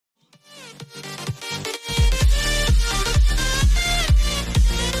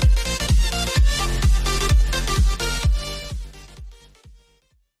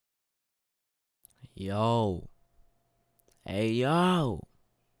yo. Hey, yo.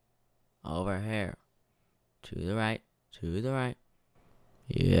 Over here. To the right. To the right.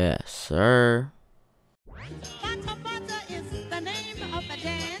 Yes, sir. Bata Bata is the name of the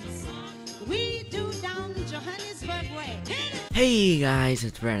dance we do down Johannesburg way. Hey guys,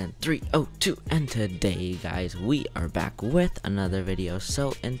 it's Brandon302 and today guys we are back with another video.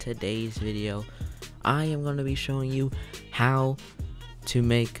 So in today's video I am going to be showing you how to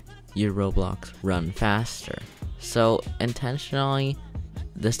make your Roblox run faster. So intentionally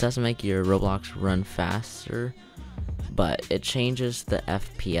this doesn't make your Roblox run faster, but it changes the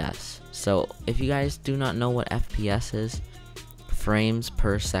FPS. So if you guys do not know what FPS is, frames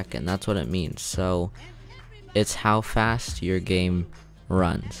per second, that's what it means. So it's how fast your game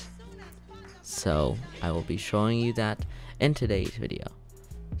runs. So I will be showing you that in today's video.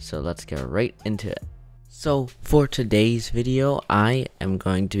 So let's get right into it. So for today's video, I am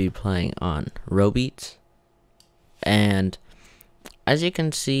going to be playing on Roblox, and as you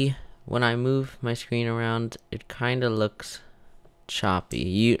can see, when I move my screen around, it kind of looks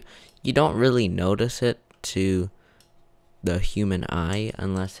choppy. You don't really notice it to the human eye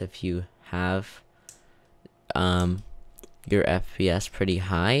unless if you have your FPS pretty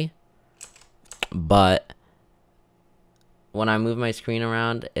high, but when I move my screen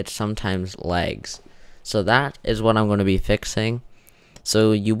around, it sometimes lags. So that is what I'm going to be fixing.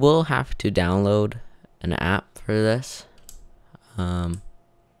 So you will have to download an app for this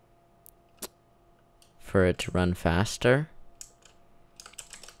for it to run faster.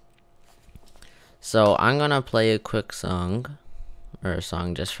 So I'm gonna play a quick song, or a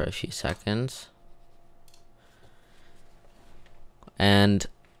song just for a few seconds. And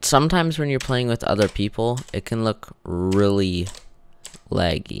sometimes when you're playing with other people, it can look really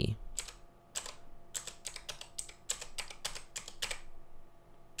laggy.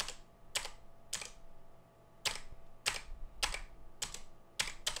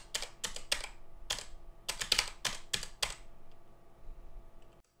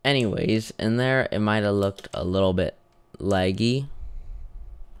 Anyways, in there it might have looked a little bit laggy,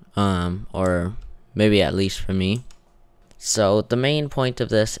 or maybe at least for me. So the main point of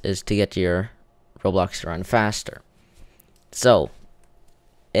this is to get your Roblox to run faster. So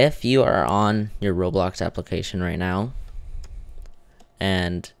if you are on your Roblox application right now,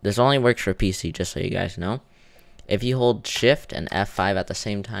 and this only works for PC, just so you guys know, if you hold Shift and F5 at the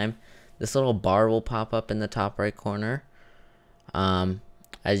same time, this little bar will pop up in the top right corner.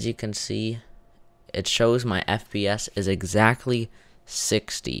 As you can see, it shows my FPS is exactly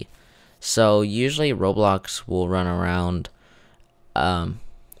 60. So usually Roblox will run around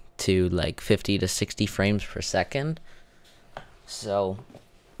to like 50 to 60 frames per second. So,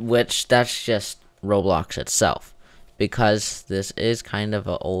 which that's just Roblox itself, because this is kind of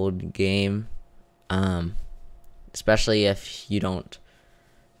an old game, especially if you don't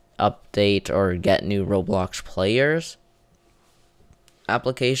update or get new Roblox players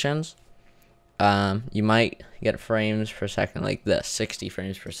applications, you might get frames per second like this, 60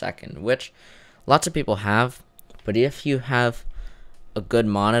 frames per second, which lots of people have. But if you have a good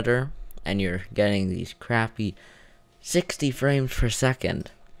monitor and you're getting these crappy 60 frames per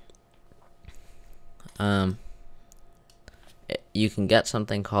second, you can get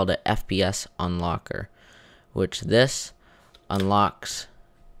something called an FBS Unlocker, which this unlocks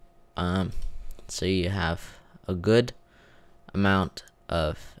so you have a good amount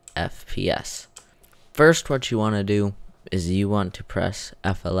of FPS. First, what you want to do is you want to press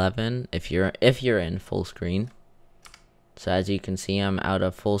F11 if you're in full screen. So as you can see, I'm out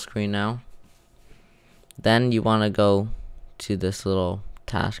of full screen now. Then you want to go to this little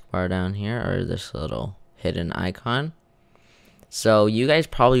taskbar down here, or this little hidden icon. So you guys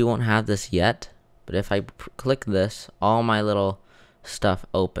probably won't have this yet, but if I click this, all my little stuff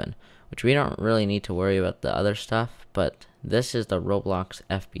open, which we don't really need to worry about the other stuff, but this is the Roblox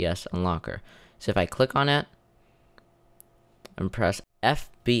FBS Unlocker. So if I click on it and press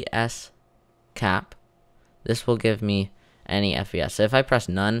FBS cap, this will give me any FPS. So if I press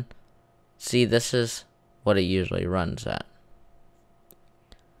none, see, this is what it usually runs at.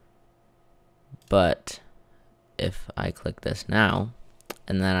 But if I click this now,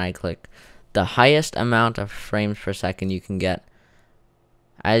 and then I click the highest amount of frames per second you can get,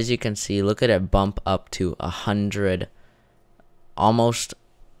 as you can see, look at it bump up to 100, almost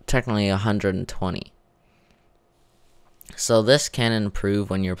technically 120. So this can improve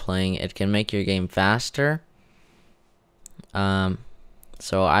when you're playing. It can make your game faster. So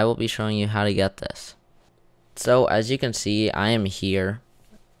I will be showing you how to get this. So as you can see, I am here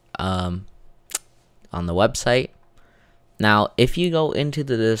on the website. Now if you go into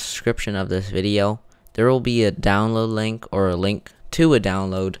the description of this video, there will be a download link or a link to a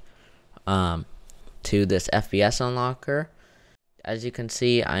download to this FBS Unlocker. As you can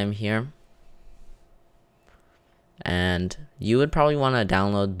see, I'm here, and you would probably want to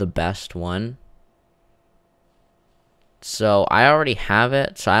download the best one. So I already have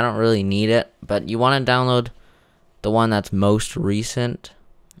it, so I don't really need it, but you want to download the one that's most recent.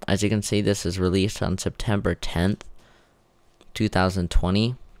 As you can see, this is released on September 10th,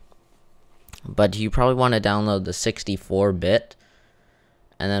 2020. But you probably want to download the 64-bit,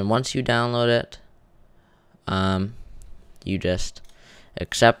 and then once you download it, you just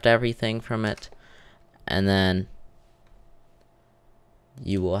accept everything from it, and then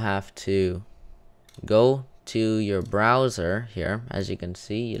you will have to go to your browser here. As you can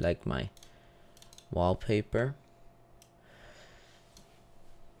see, you like my wallpaper.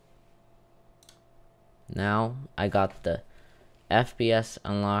 Now I got the FBS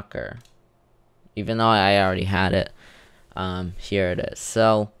Unlocker, even though I already had it. Here it is.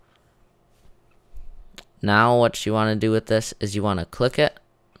 So now what you want to do with this is you want to click it,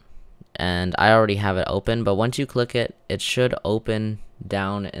 and I already have it open, but once you click it, it should open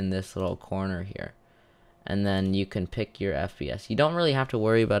down in this little corner here, and then you can pick your FBS. You don't really have to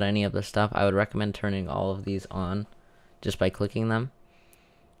worry about any of the stuff. I would recommend turning all of these on just by clicking them,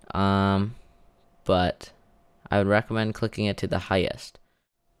 but I would recommend clicking it to the highest.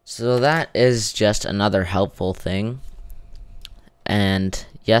 So that is just another helpful thing. And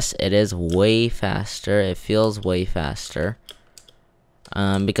yes, it is way faster. It feels way faster.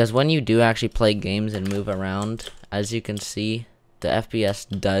 Because when you do actually play games and move around, as you can see, the FPS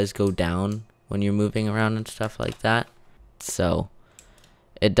does go down when you're moving around and stuff like that. So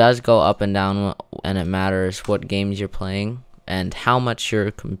it does go up and down, and it matters what games you're playing and how much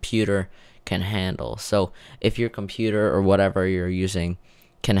your computer can handle. So if your computer or whatever you're using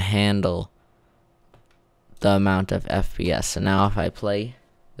can handle the amount of FPS. So now if I play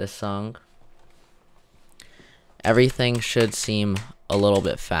this song, everything should seem a little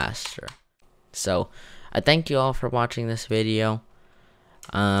bit faster. So I thank you all for watching this video.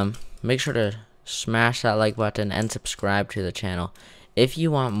 Make sure to smash that like button and subscribe to the channel if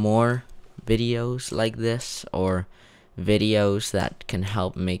you want more videos like this, or videos that can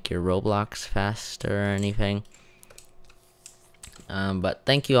help make your Roblox faster or anything. But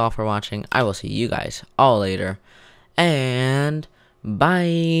thank you all for watching. I will see you guys all later, and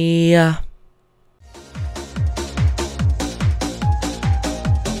bye.